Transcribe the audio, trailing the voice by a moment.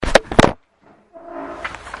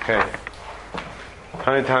Okay.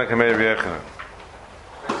 Tanya Kameir B'Yechina.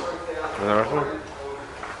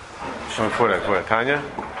 For that. Tanya?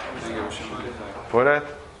 For that?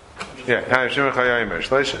 Yeah. Tanya Shimon Chayayimer.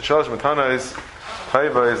 Shalosh Matana is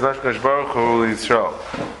Chayva is Nashkash Baruch Hu Yisrael.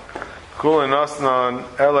 Kul Nasnan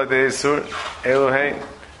Ela Deisur Elohein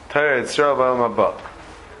Torah Yisrael B'El Mabal.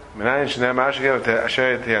 Minayin Shneim Asher Gev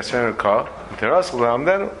Asher Yasser Ka Teras Kulam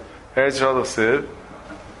Denu Eretz Yisrael Chsiv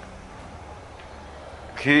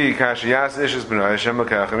Ki Kashiyas Ishes B'Nai Shem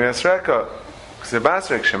Lekachem Yasreka Chsiv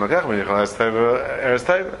Basrek Shem Lekachem Yichal Es Teva Eretz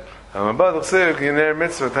Teva Amabal Chsiv Ki Ner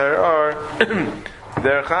Mitzvah Torah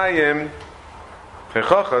Der Chayim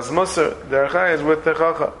Techacha is Musar. Der Chayim is with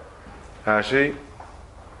Techacha. Hashi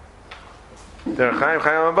Der Chayim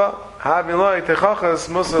Chayim Abba Havim Loi Techacha is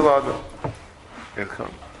Musar Lada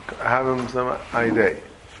Havim Some Aidei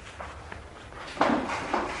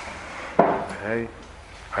Hey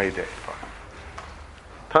Aidei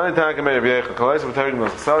Tani Tanka Meir V'Yecha Kalais V'Targim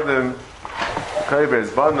L'Chasadim Kaibez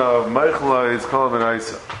Banav Meichla is Kol Ben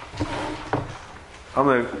Isa. I'm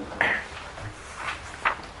like,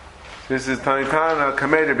 this is Tani Tana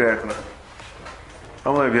Kameir V'Yechna.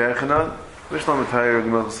 I'm like V'Yechna V'Shlam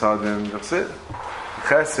V'Targim L'Chasadim V'Chsid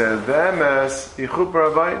Chesed V'Emes Yichup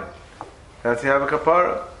Rabbain. That's you have a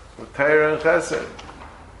kapara V'Targim and Chesed.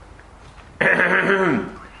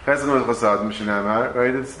 Chesed L'Chasadim Mishnamar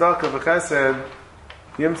right? It's Tzedakah V'Chesed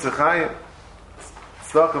Yim Sechayim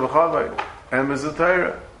Tzedakah V'Chavay Emes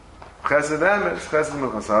U'Torah Chesed Emes Chesed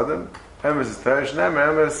M'Chasadim Emes is Torah Shnemer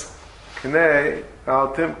Emes Knei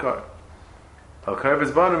Al Timkar Al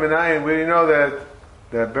Kervis Banu Minayin. We know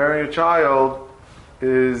that bearing a child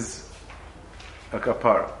is a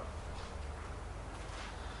kapara.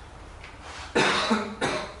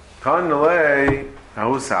 Kan Nalei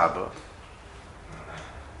Ahu Saba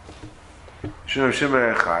Shum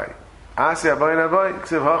Shimmer Echai Asi Avayin Avayin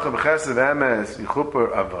Ksiv Hacha B'Chesed Emes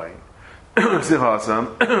Yichuper Avayin Ksiv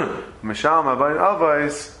Hasam Misham Avayin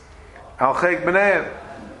Avayis Al Chek B'Neim.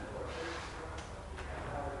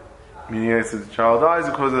 Meaning yes, the child dies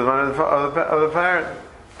because of the parent.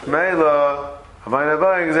 Meila Avayin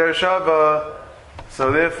Avayin is Zer Shava.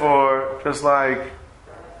 So therefore, just like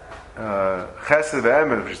Chesed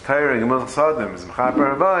Emes, which is Torah and Gemul Chasadim, is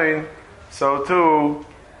Mechaper Avayin, so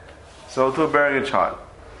too bearing a child.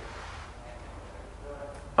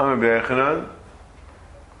 Amar B'Yechanan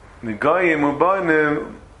Nigayim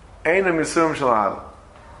Ubanim Einam Yisum Shalal.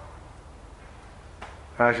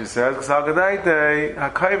 Rashi says, "Because Hagadaite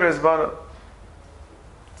Hakayver is Bana."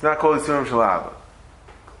 It's not called Yisum Shalal.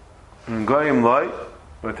 Nigayim Loi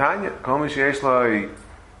Batanya Kol Mi Sheyesh Loi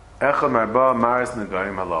Echad Marba Maris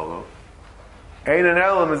Nigayim Halalu Ein an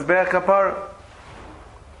Elam is Be'er Kapara.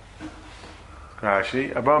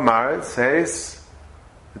 Rashi Abba Maris says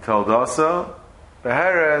the Toldasa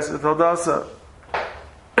Beheres Toldasa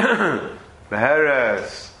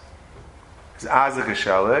Beheres is Azak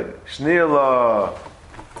Shaleg Shnila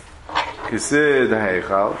Kisid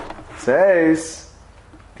Heichal says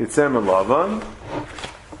Kitzem Lavan,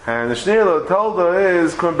 and the Shnila Tolda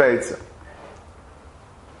is Kumbeitza.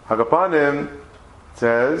 Hagapanim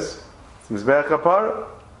says Mizbech Kapar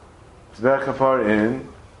in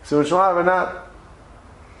Sim Shalav and not.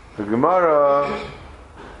 The Gemara,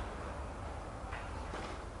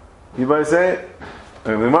 you might say,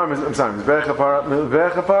 I'm sorry, Mizbech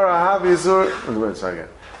Kapara have Yisur. Wait, sorry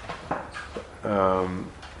again.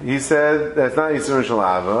 He said that's not Yisur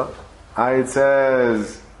Shalava. It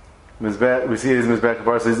says Mizbech. We see it as Mizbech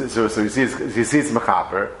Kapara. So you see it's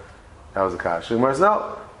Mechaper. That was the kash. The Gemara says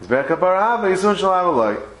no. Mizbech Kapara have Yisur Shalava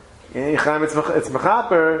like. It's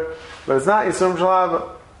Mechaper, but it's not Yisur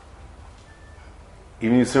Shalava.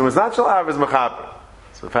 Even Yisur is not Shalava, it's Mechaper.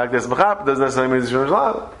 So the fact that it's Mechaper doesn't necessarily mean Yisur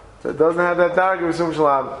Shalava. So it doesn't have that dark of Yisur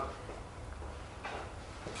Shalava.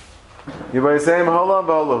 You might say Holam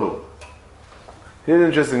Ba'olahu. Here's an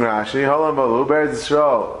interesting Rashi. Holam Ba'olahu Be'eretz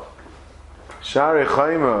Yisrael Shari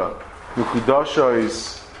Chayma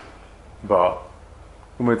Mukudashois Ba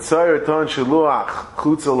Umetzayr Ton Shaluach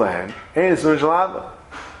Chutz Olehen Ein Yisur Shalava.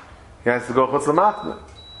 He has to go Chutz L'matna.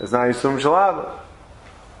 It's not Yisur Shalava.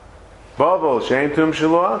 Bavel Shein Tum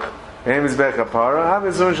Shaluach Ein Mizbech Kapara Have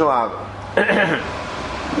Yisur Shalava.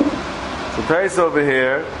 So Tais over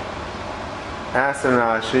here asks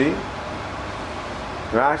Rashi.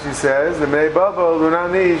 Rashi says the Mei Bavel do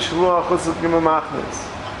not need Shaluach Chutz L'machnas.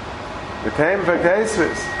 The time for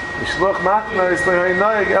Kaisvis, the Shluch Machna is Lehoy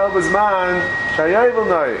Noig El Bezman Shayovel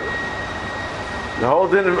Noig. The whole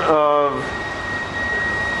din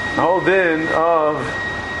of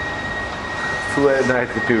too late at night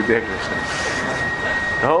to do ridiculousness.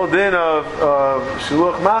 The whole din of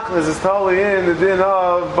Shiluach Machnas is totally in the din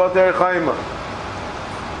of Bater Chaima.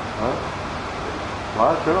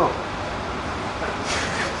 What? No.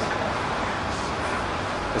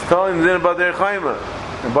 It's totally in the din of Bater Chaima.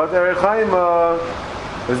 And Bater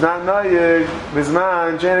Chaima is not Noyeg,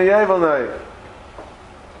 Bizman, Sheni Yevel Noyeg.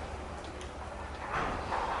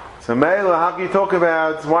 So Meila, how can you talk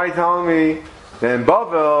about, why are you telling me that in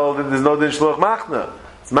Bavel that there's no din Shiluach Machna?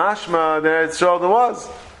 It's mashma that it's sure there was.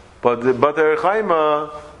 But Bater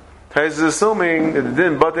Chaima, Tais is assuming that the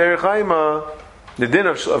din Bater Chaima, the din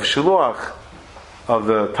of Shiluach, of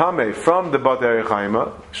the Tameh from the Bater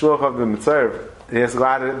Chaima, Shiluach of the Mitzvah, he has to go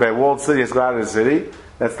out of, by walled city, he has to go out of the city.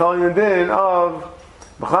 That's telling the din of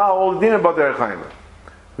B'chal, all the din of Bater Chaima.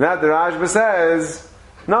 Now the Rashba says,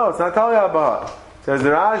 no, it's not telling you about it. Says the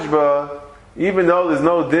Rashba, even though there's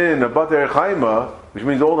no din of Bater Chaima, which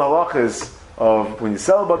means all the halachas of when you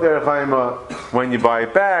sell Bater Chaima, when you buy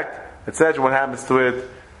it back, etc., what happens to it,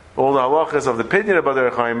 all the halachas of the pidyon of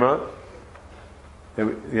Bater Chaima,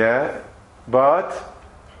 yeah, but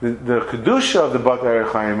the kedusha of the Bater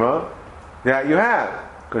Chaima, that you have.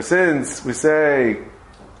 Because since we say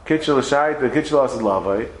Kitchel Shait, the Kitchel Asad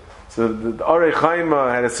Lavai, so the Arei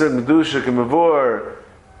Chaima had a certain kedusha kemavur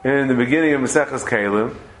in the beginning of Maseches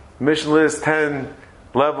Kelim. The mission lists 10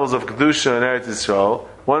 levels of kedusha in Eretz Yisrael.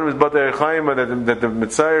 One was Bater Chaima, that the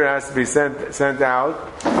Mitzvah has to be sent out.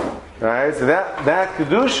 Right? So that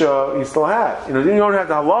kedusha you still have. You don't have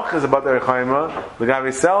the halachas about Bater Chaima. The guy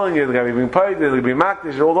be selling it, the guy be being paid, the guy be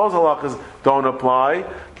makdish. All those halachas don't apply.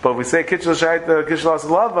 But if we say Kitchel Shait, Kitchel Asad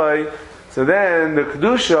Lavai, so then the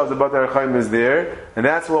kedusha of the Bater Chaima is there, and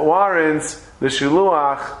that's what warrants the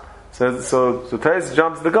shiluach. So Tais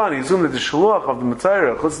jumps the gun. He assumes that the shluach of the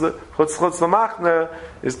Mitzvah, chutz l'machna,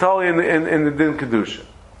 is totally in the din kedusha.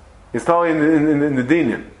 It's totally in the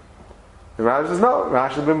dinim. The Rashi says no.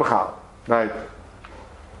 Rashi bin Machal. Right.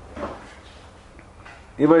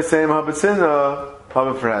 Anybody saying habetzina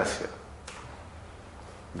haba ferasya.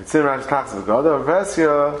 Betzina Rashi talks about God of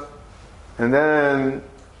ferasya, and then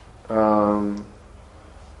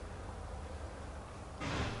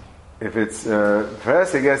if it's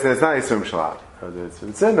ferasya, I guess it's not Yisum Shalab. Because it's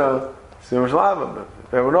betzina, Yisum Shalab. But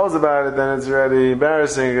if everyone knows about it, then it's already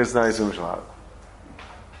embarrassing. It's not Yisum Shalab.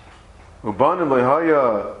 Ubanim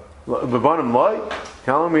lehaya. B'banim loy,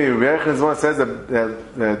 telling me Rebbe Yechon says that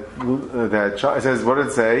it says, what did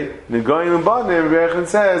it say? Negoyim b'banim, Rebbe Yechon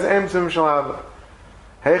says emtzum shalava.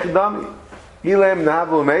 Heichadami ilem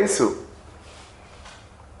nahavu meisu.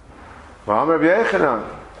 V'am Rebbe Yechonon.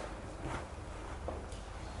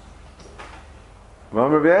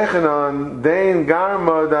 V'am Rebbe Yechonon dein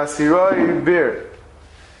garma dasiroi bir.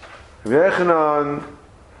 Rebbe Yechonon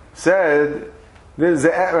said,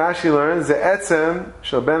 Rashi learns the etzem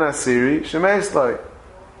shel ben asiri shemeisloi.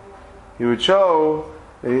 He would show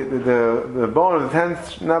the bone of the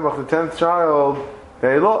 10th Nebuch, the 10th child,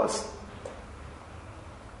 that he lost.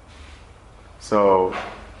 So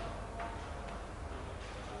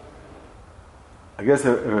I guess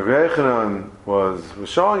if Rebbe Yechonon was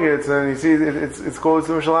showing it, then you see it's called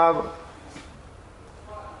Yisum Shalava.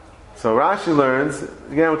 So Rashi learns,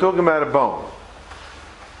 again we're talking about a bone.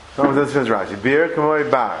 Someone says Rashi, beer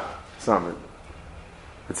kamoy bar. Summon.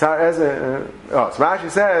 So Rashi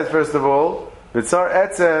says, first of all, Vitzar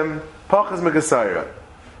etzem pachas mekasayra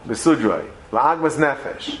besudroi la'agmas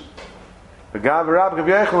nefesh. The gav rab gav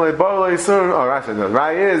yechon le'bor le'yisur. Oh, Rashi knows.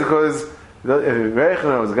 Right is because if yechon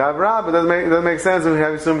knows gav rab, it doesn't make sense if we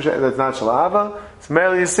have yisum that's not shalava. So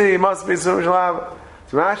merely you see, it must be yisum shalava.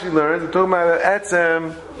 So Rashi learns, we're talking about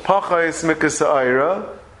etzem pachas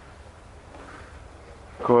mekasayra.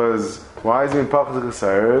 Because why is it in Pachas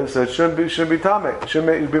Chesayra? So it shouldn't be Tameh. It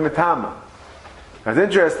shouldn't be Metama. That's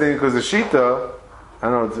interesting because the Shita, I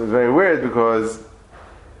don't know, it's very weird because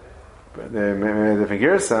they made a different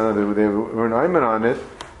Gersa, they were an Ayman on it,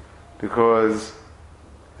 because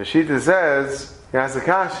the Shita says, he has a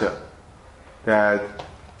kasha, that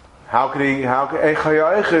how can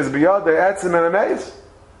Eichayach is beyond the Etzim and Ameis?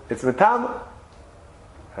 It's Metama.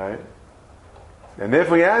 Right? And if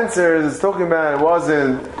we answer, it's talking about it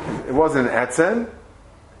wasn't etzen,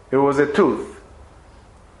 it was a tooth.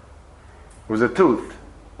 It was a tooth.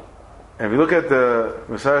 And if you look at the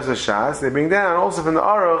Masaras Shas, they bring down also from the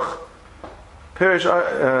Aruch, Pirish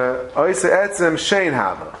Oise etzem shein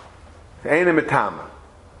hava, Eine metama,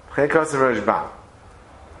 Chekos Rashba.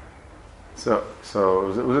 So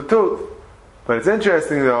it was a tooth. But it's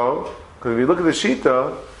interesting though, because if you look at the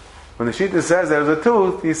Shita, when the Shita says there was a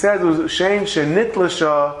tooth, he says it was shein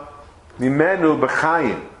shenitlasha nimenu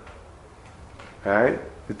b'chayim. Right?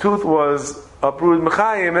 The tooth was uprooted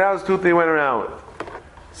b'chayim, and that was the tooth they went around with.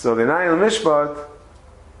 So the Nine Mishpat,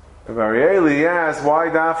 Varieli asked, why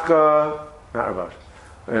Dafka? Not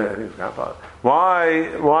Rabash.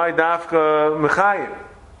 Why Dafka Mechayim?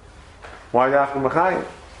 Why Dafka Mechayim?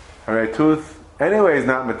 Alright, tooth anyway is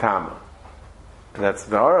not Matama. That's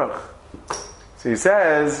the Aruch. So he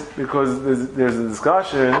says, because there's a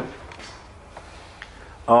discussion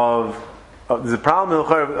there's a problem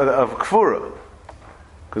of Kfura.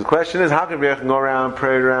 Because the question is, how can Rebbe go around,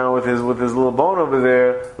 pray around with his little bone over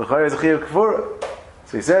there? L'chayr is a chiyuv Kfura.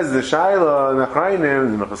 So he says, the Shaila, and the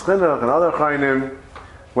Chaynim, the Mechas Chinuch, and other Chaynim,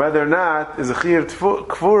 whether or not is a chiyuv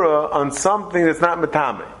Kfura on something that's not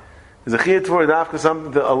Matame. Is a chiyuv Kfura dafka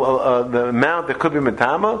something, the amount that could be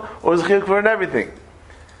Matama, or is a chiyuv Kfura on everything?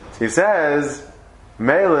 So he says,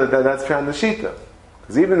 Mela, that's found in the Shita.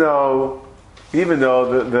 Because even though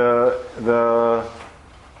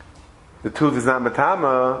the tooth is not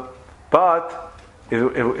matama, but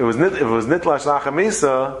if it was nitlash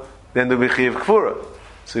lachamisa, then there would be chiv kfura.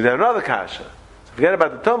 So you'd have another kasha. So forget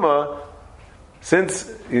about the tumah, since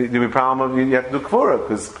there'd be a problem of you have to do kfura,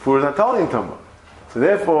 because kfura is not totally in tumah. So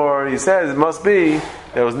therefore, he says it must be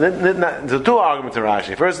there was so two arguments in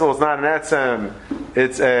Rashi. First of all, it's not an etzem,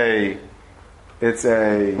 it's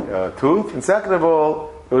a tooth, and second of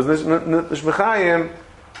all, it was nishmechayim.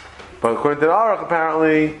 But according to the Aruch,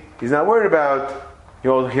 apparently he's not worried about. He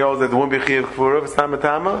holds that there won't be chiyav kfura if it's not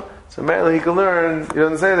matama. So maybe he can learn. He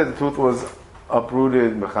doesn't say that the tooth was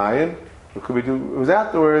uprooted mechayim. It could be it was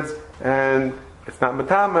afterwards, and it's not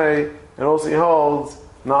matame. And also he holds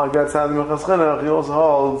not like that side of the Mechas Chinuch. He also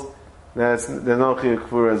holds that there's no chiyav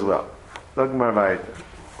kfura as well. Look more weiter.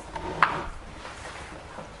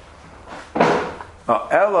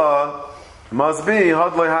 Ella must be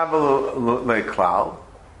hod lo havel le klal.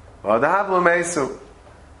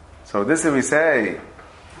 So this is we say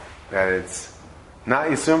that it's not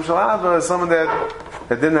Yisum Shalava, it's someone that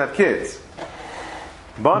didn't have kids.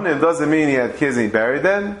 Banim doesn't mean he had kids and he buried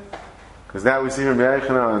them, because that we see from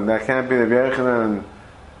Yechanan, and that can't be that Yechanan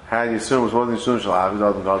had Yisum, which wasn't Yisum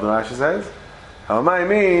Shalava, Rashi says. Halamai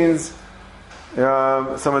means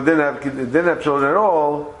someone didn't have children at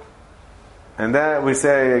all, and that we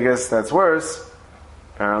say, I guess that's worse,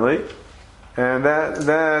 apparently. And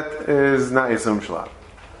that is not Yisum Shalab.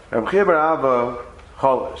 Reb Chia bar Abba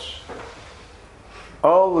Cholish.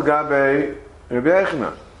 Ol Gabe Reb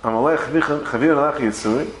Yechina. Amalei Chavir Alech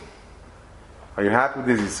Yisuri. Are you happy with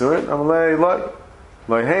these Yisuri? Amalei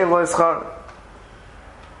Loi Heim Loi Schar.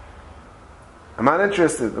 I'm not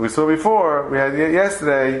interested. We saw before, we had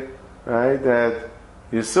yesterday, right, that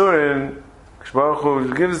Yisurin, Baruch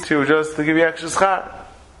Hu gives it to you just to give you extra schar.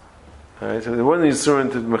 Right, so it wasn't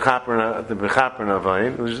Yisurin to Mechaper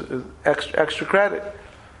Navayin, it was extra credit.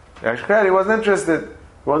 The extra credit, he wasn't interested.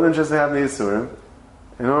 He wasn't interested in having the Yisurim,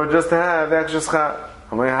 in order just to have the extra schar.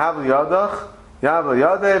 Yavel Yadach, Yavel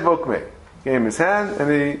Yadeh Vokmei. Gave him his hand,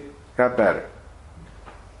 and he got better.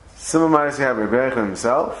 Similar you have Rebbe Yechon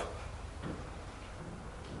himself.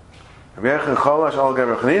 Rebbe Yechon Cholash Al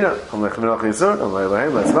Gaber Chanina, Amlech Menach Yisur, Amlech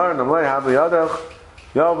Elohim, Let's learn, Amlech Yavel Yadach,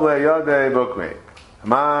 Yavel Yadeh Vokmei.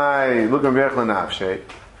 Look at Rebbe Yechon Nafshe.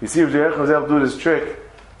 If you see Rebbe Yechon was able to do this trick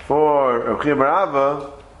for Reb Chia bar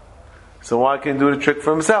Abba, so why can't he do the trick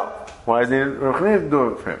for himself? Why isn't Rebbe Chanina to do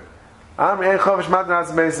it for him?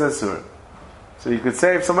 So you could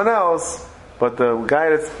save someone else, but the guy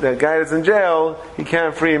that's in jail, he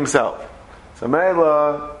can't free himself. So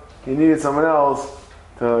Meila, he needed someone else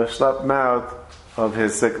to schlep him out of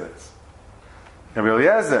his sickness. Rabbi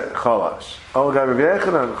Eliezer Cholash, Rabbi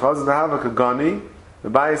Yechanan Chazal Dahava Kagani, the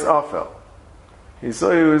Bayis Ofel. He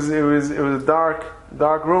saw it was a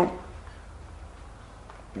dark room.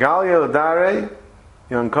 Galia Ladare,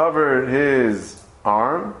 he uncovered his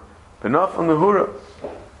arm. Enough on the hura.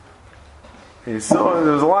 He saw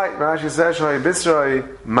there was a light. Rashi says, "Shay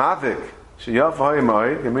bisroi mavik sheyaf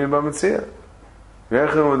hayimai yamin b'mitzia."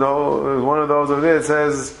 Yechon was one of those over there. It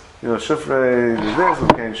says, Shufrei this,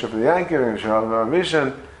 became Shufrei the Yanker, and Sharav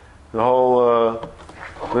Mishan, the whole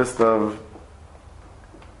list of,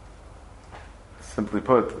 simply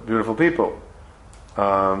put, beautiful people.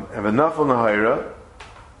 And enough on the hayra.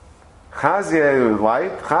 Chazi with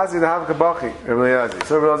light. Chazi the have kabachi.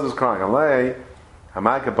 So everyone else was crying. Alei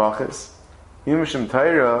hamai kabachis. Yimshim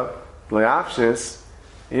Torah leafshis.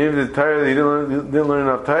 Even the Torah he didn't learn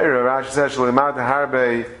enough Torah. Rashi says shleimat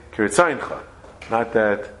harbe kiritzayncha. Not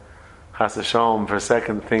that Chas Hashem for a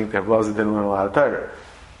second think that Blazer didn't learn a lot of Torah.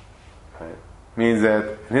 Right? Means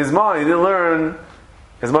that in his mind he didn't learn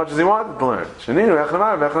as much as he wanted to learn. Sheninu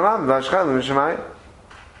echanam echanam v'ashchalim v'shemayim.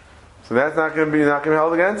 So that's not going to be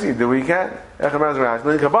held against you. Do we can't?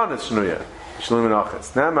 Shlim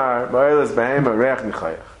Menachas. Nemar, Ba'ilas Behema, Reach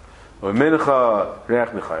Nichayach. Or Mincha, Reach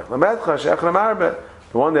Nichayach. Lamedcha, Shech Lamarbe.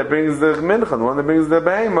 The one that brings the Mincha, the one that brings the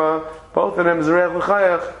Behema, both of them is Reach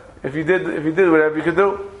Nichayach. If you did whatever you could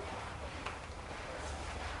do.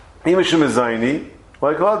 Imishim is Zaini,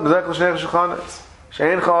 like what? Bezek L'Shnech Shechanes.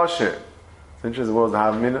 Shein Chasher. It's interesting, what was the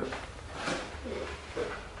Havamina?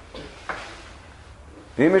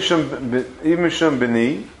 Imishim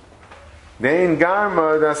B'ni, Dein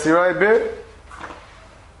Garma, Dasirai Bir.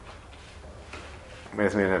 Maybe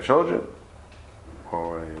he didn't have children,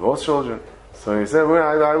 or he lost children. So he said,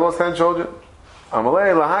 I lost 10 children.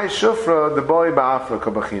 Amalei lahai shufra the boy ba'afra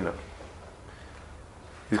kabachina.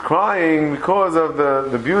 He's crying because of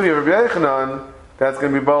the beauty of Rabbi Yochanan that's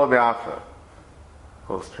going to be boy ba'afra. A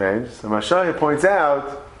little strange. So Mashahi points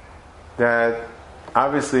out that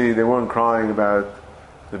obviously they weren't crying about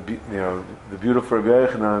the beautiful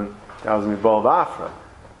Rabbi Yochanan that was going to be boy ba'afra.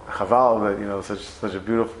 Chaval that such a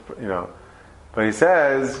beautiful But he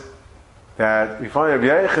says that we find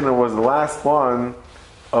Rabbi Yochanan was the last one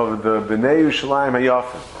of the Bnei Yerushalayim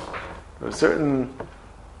Hayafim. There were certain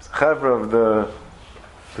chevra of the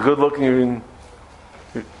good-looking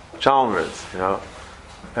chalmers,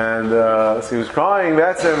 and so he was crying.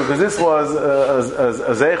 That's him because this was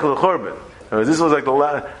a zeichel churban. This was like the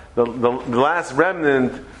last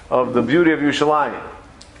remnant of the beauty of Yerushalayim.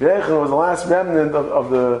 Rabbi Yochanan was the last remnant of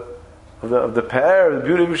the pair, the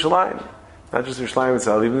beauty of Yerushalayim. Not just Yerushalayim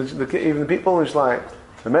itself, even the people in Yerushalayim.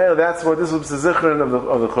 The male, that's what this was the zichron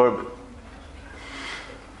of the Churban.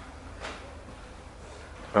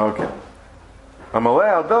 Okay. Amalei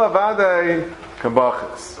al do avadei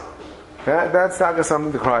kabachis. That's not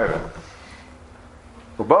something to cry about.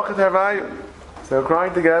 Ubachet harvayu. So they're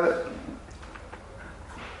crying together.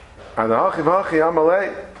 Adahachi v'hachi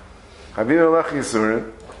amalei. Haviv elech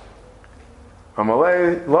yisurin.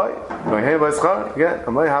 Amalei loy. Loy hei v'eschar. Again.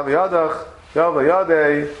 Amalei haviyadach.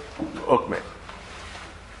 Yavayadei ukmei.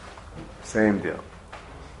 Same deal.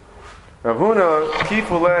 Rav Huna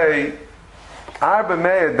kifulei arba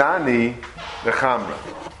mei dani v'chamra.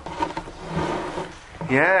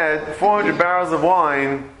 He had 400 barrels of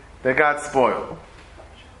wine that got spoiled.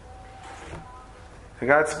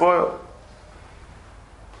 Ala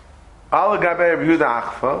gabei Rabbi Yehuda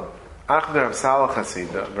Achva Rav Salah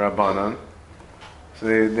Chasida Rabbanan. So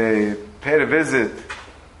they paid a visit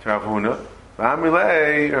to Rav Huna.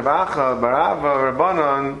 V'amrilei Rav Acha Barava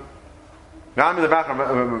Rabbanan. V'amrilei Rav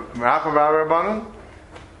Acha Barava Rabbanan.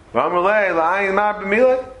 V'amrilei La'ayin Ma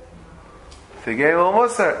B'milei. If he gave a little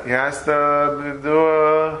musar, he has to do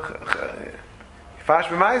a Yifash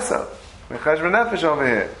B'maisa. Yifash B'nefesh over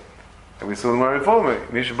here. And we saw the more before me.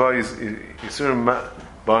 Mishba Yisurim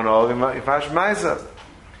Banol Yifash B'maisa.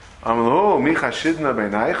 Amru Mi Chashidna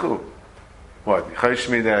B'naichu. What? Yichash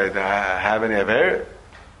me that have any aver?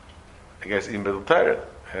 I guess in B'dul Torah.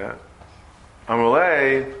 Yeah.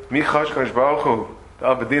 Amrulei Mi Chash Kadosh Baruch Hu. The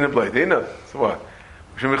Avadina B'leidina. So what?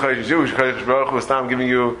 Kadosh Baruch Hu is not giving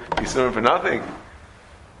you Yisurim for nothing.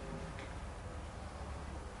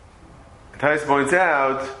 Tais points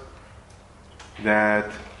out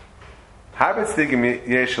that habits thinking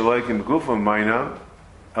yesh shaloikim b'gufam mayna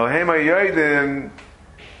elheim hayodim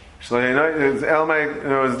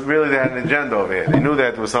shaloikim was really they had an agenda over here. They knew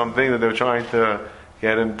that there was something that they were trying to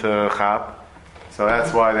get him to chap, so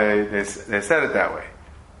that's why they said it that way.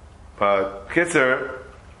 But Kitzer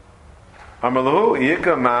Amalahu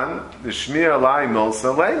Yika man the Shmir Alai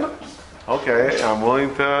Milsa Lema. Okay, I'm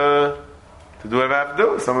willing to do what I have to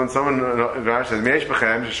do. Someone Rashi says Meish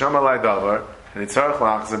Bechem Shesham Alai Davar and Yitzarach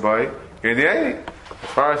Lachzaboy Yedieni. As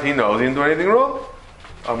far as he knows, he didn't do anything wrong.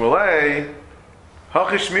 Amalei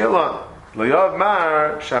Hachish Milan Layav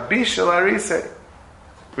Mar Shabisha Larise.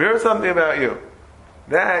 We heard something about you.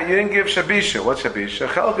 That you didn't give Shabisha. What's Shabisha?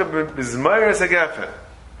 Chelka Bizmayras Agefen.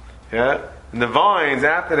 Yeah? And the vines,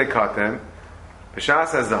 after they cut them, B'shas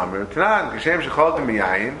HaZamir, Tanan, Geshem Shecholtem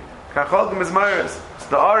B'yayin, Kacholtem Bizmayras. So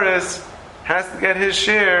the artist has to get his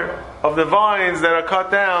share of the vines that are cut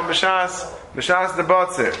down B'shas the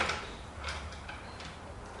Batzir.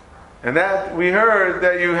 And that we heard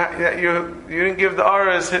that you didn't give the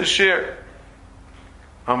artist his share.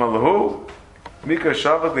 Amalahu Mika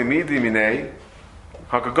Shavak Limidi Minei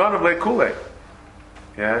Hakagon of Lekule.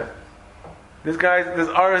 Yeah? This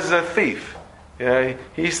artist is a thief. Yeah?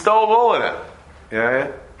 He stole all of them.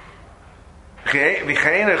 Yeah?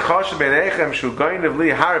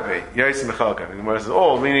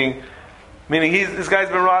 Meaning this guy's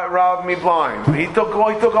been robbing me blind. He took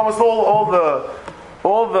almost all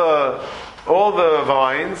the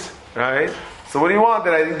vines, right? So what do you want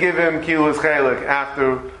that I didn't give him kilu's chalik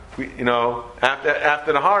after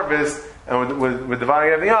the harvest? and with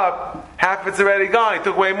dividing everything up, half of it's already gone. He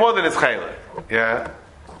took way more than his chelik. Yeah.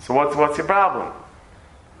 So what's your problem?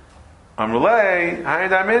 Amrulay,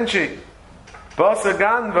 Haydar Minchi, Basa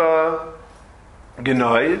Ganva,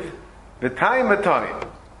 Genoiv, V'tayim Matayim.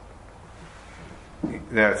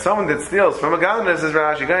 There's someone that steals from a Ganav, says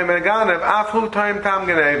Rashi, going to a Ganav, Afhu Taim Tam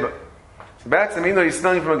Geneva. So back to me, though he's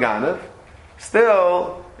stealing from a Ganav,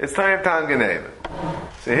 still, it's Taim Tam Geneva.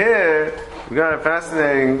 So here, we got a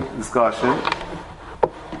fascinating discussion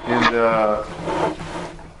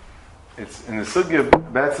it's in the sugya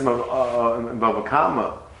betzim of Bava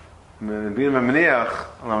Kama, in Bina Mamniach,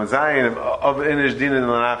 Lam Zayin of Inish Din and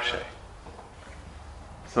Lanafshe.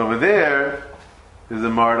 So over there, there's a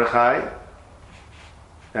Mordechai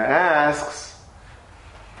that asks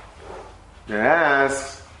on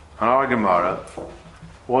our Gemara,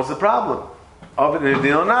 what's the problem? Of Inish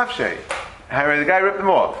Din and Lanafshe. The guy ripped them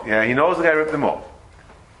off. Yeah, he knows the guy ripped them off.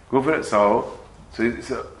 Go for it. So Avin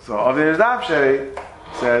Nafshe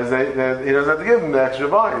says that he doesn't have to give him the extra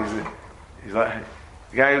volume. He's like,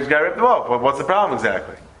 the guy ripped them off. What's the problem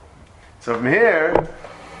exactly? So from here,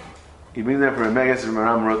 he brings them from Megas from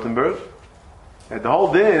Aram Rotenberg that the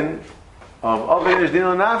whole din of Avin Din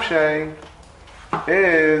Nafshe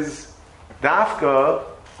is dafka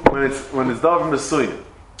when it's done from the suyim.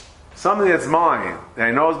 Something that's mine, that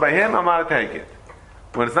he knows by him, I'm not to take it.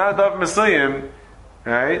 When it's not a dove Mesuyim,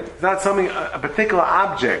 right? It's not something, a particular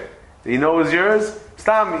object that he knows is yours.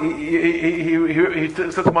 Stam, he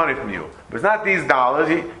took money from you. But it's not these dollars.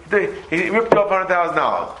 He ripped off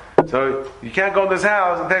 $100,000. So you can't go to this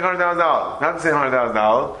house and take $100,000. Not to say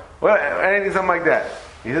 $100,000. Well, anything, something like that.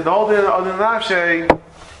 He said the whole thing on the Nafshe,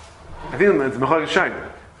 I think it's Mechag Shain.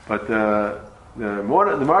 But the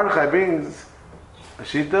Mordechai brings a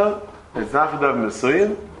shita. It's not for the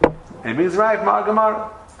Mesuyim. And it means right from our Gemara.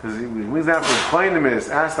 Because he means that for plain to miss.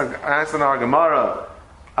 Asked on our Gemara,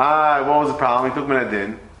 what was the problem? He took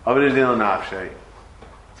Menadin. Avin Din Nafshe.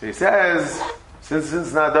 So he says, since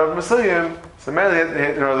it's not the Mesuyim, so mainly,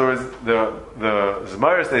 in other words, the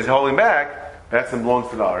Zemaris that he's holding back, that belongs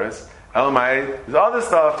to the Aris. Elamai, there's other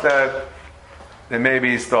stuff that maybe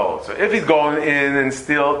he stole. So if he's going in and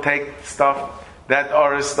take stuff that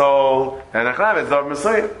Aris stole, then it's the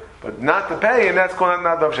Mesuyim. But not to pay him, that's called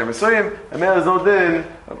not Dov Shem Mesuyim, and there's no din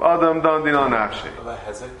of Adam Don Din on Nafshi.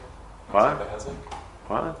 Hezek? What? Hezek?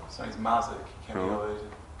 What? So he's Mazik, he can't be related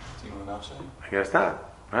to Din on Nafshi? I guess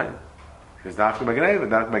not, right? Because Dafka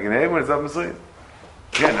Meganev, when it's Dov Mesuyim.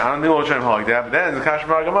 Again, I don't know what I'm like that, but then the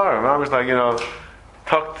Kashmar Gemara, I was like,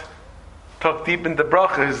 tucked deep into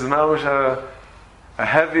brachas, is now a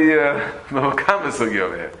heavy Mavakama sugi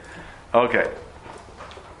over here. Okay.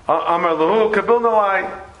 Amar Lahu Kabil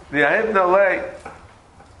Nalai. The Ahib Nalei,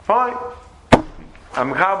 fine.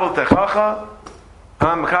 I'm Mekabel Techacha.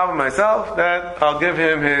 I'm Mekabel myself that I'll give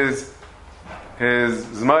him his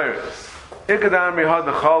Zmayris. Ikadam Rihad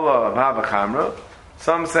Nechala of Hava Chamra.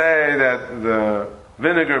 Some say that the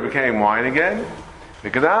vinegar became wine again.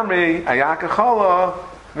 Ikadamri Ayaka Chala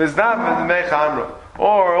Vizdam Mei Chamra.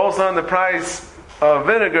 Or also the price of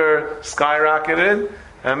vinegar skyrocketed,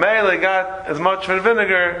 and Mele got as much for the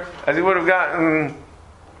vinegar as he would have gotten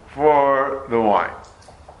for the wine.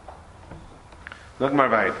 Look my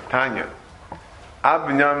right, Tanya. Ab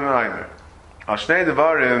Binyamin Reimer. Al Shnei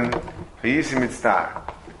Devarim V'yisi Mitztar.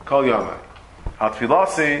 Kol Yomai. Al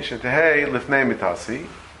Tfilasi Shetehei Lifnei Mitasi.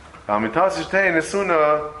 Al Mitasi Shetehei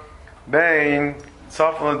Nesuna Bein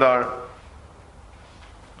Tzaf Ladar.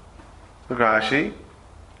 Look Rashi.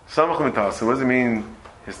 Samach Mitasi. What does it mean?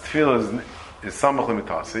 His tefillah is Samach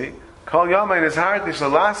Mitasi. Kol Yomai in his heart is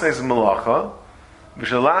Shalasa is Malacha.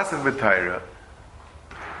 V'shalasik b'tayra.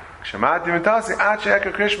 K'shamati mitasi at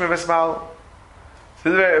she'ekar krishma v'smal. So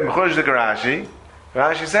this is very mechush the Rashi.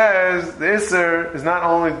 Rashi says the Isser is not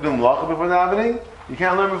only to do melacha before davening, you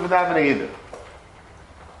can't learn before davening either.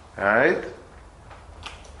 Alright?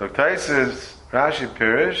 So Taisa's Rashi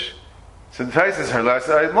Pirish. So the Taisa is her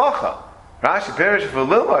lesson is melacha. Rashi Pirish for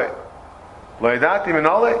liloi. Loidati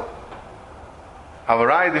minole.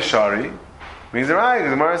 Avarai deshari. Means the right,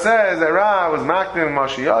 because the Gemara says that Ra was makdim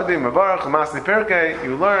Mashiyadim, Mavarach, Masni Pirkei,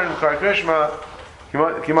 you learn Kar Krishma,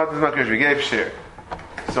 Kimat Izma Krishma, gave share.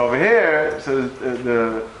 So over here, so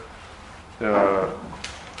the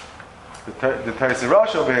Taisa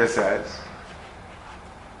Rosh over here says,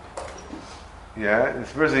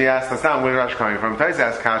 this person he asked Hastam, where is Rashi coming from? Taisa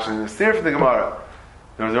asked Kashan, it's steer from the Gemara.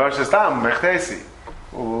 There was a Rosh Hastam, Mechtesi,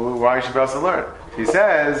 why you should be able to learn. He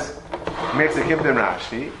says, he makes a Kiptim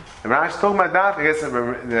Rashi, the Rashi talking about that, I guess that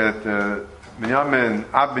Binyamin,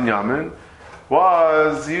 Ab Binyamin,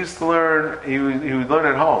 he used to learn, he would learn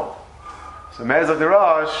at home. So Mezach the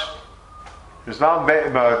Rosh, But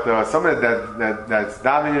somebody that's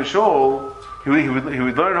davening in shul, he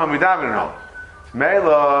would learn home, he daven at home.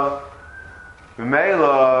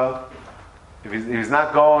 Mela, if he's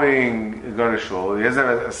not going to shul, he doesn't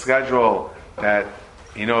have a schedule that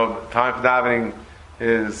time for davening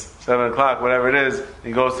is 7 o'clock, whatever it is.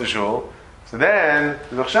 He goes to shul. So then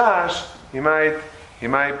the chash, he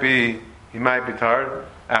might be tired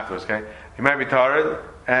afterwards. Okay, he might be tired,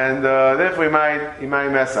 and therefore he might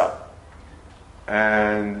mess up.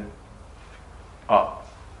 And so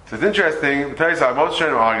it's interesting. The Torah says most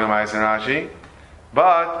Rishonim argue Ma'aser Rashi,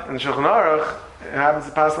 but in the Shulchan Aruch it happens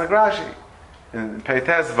to pass like Rashi. In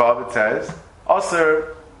Peites Vav it says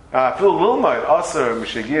Aser Fil Lilmod Aser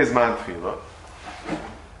Mishagi Zman Tefillah.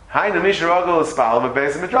 Hainu Misharagol Espal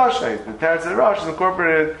Bebeis Midrashay. The Teretz of the Rosh is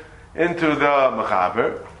incorporated into the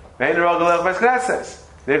Mechaber. Vein Ragol Elch Beis Knesses.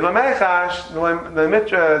 The Eglamechash the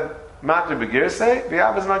Mitra. Matter begirse,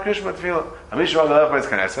 v'yavas makrishma tefillah. Amish Ragol Elch Beis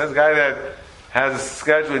Knesses, the guy that has a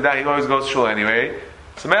schedule that he always goes to shul anyway.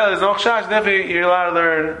 So there's no chash. Definitely you're allowed to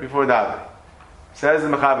learn before davening. Says the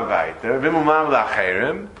Mechaber Vayter, v'imum mam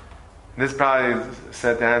la'cheirim. This probably is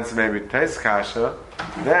said to answer maybe Tes Kasha.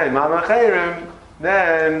 Then mam la'cheirim.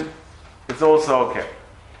 Then it's also okay.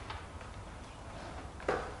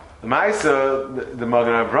 The Maisa, the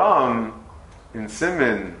Magen Avraham in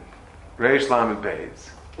Siman Reish Lamed Beis.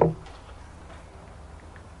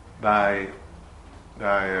 By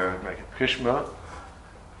Krishma,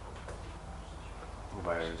 or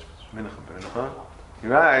by Mincha, he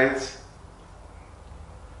writes,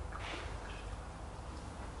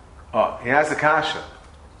 he has a kasha.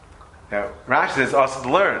 Now, Rashi says also to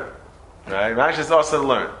learn, right? Rashi says also to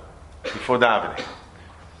learn before davening.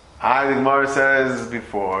 The Gemara says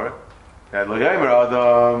before that Lo Yomer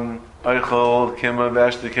Adam Eichel Kima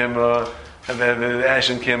Veshta Kima. Ash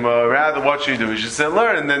and Kimma, rather what you do is you sit and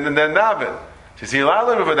learn and then daven. So see, you're allowed to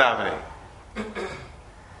learn before davening.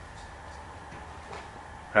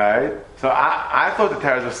 Right? So I thought the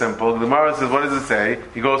Torah was simple. The Gemara says, what does it say?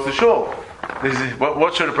 He goes to shul.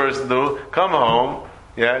 What should a person do? Come home,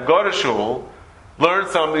 go to shul, learn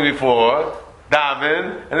something before,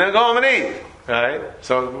 daven, and then go home and eat. Right?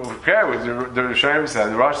 So prepare with the Rishonim said,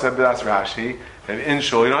 the Rosh said, that's Rashi, that in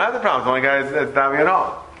shul you don't have the problem. The only guy that's davening at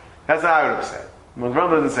home. That's what I would have said.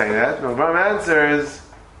 Magram doesn't say that. Magram answers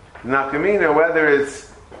Nakamina whether it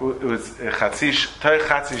was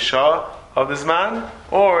Chatzi Shah of this man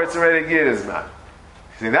or it's already Gid man.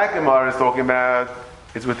 See, that Gemara is talking about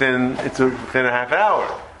it's within a half hour.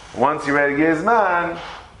 Once you're ready Gid man,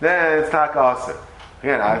 then it's Tak Aser.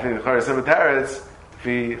 Again, I think the Chorus of Teretz,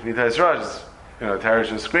 if he tells Rosh, Teretz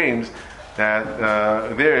just screams that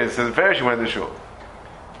there it says the Pharisee went to shul.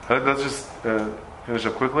 Let's just finish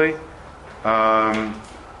up quickly. Not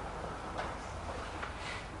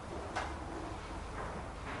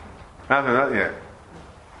yet.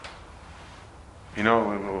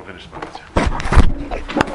 We'll finish the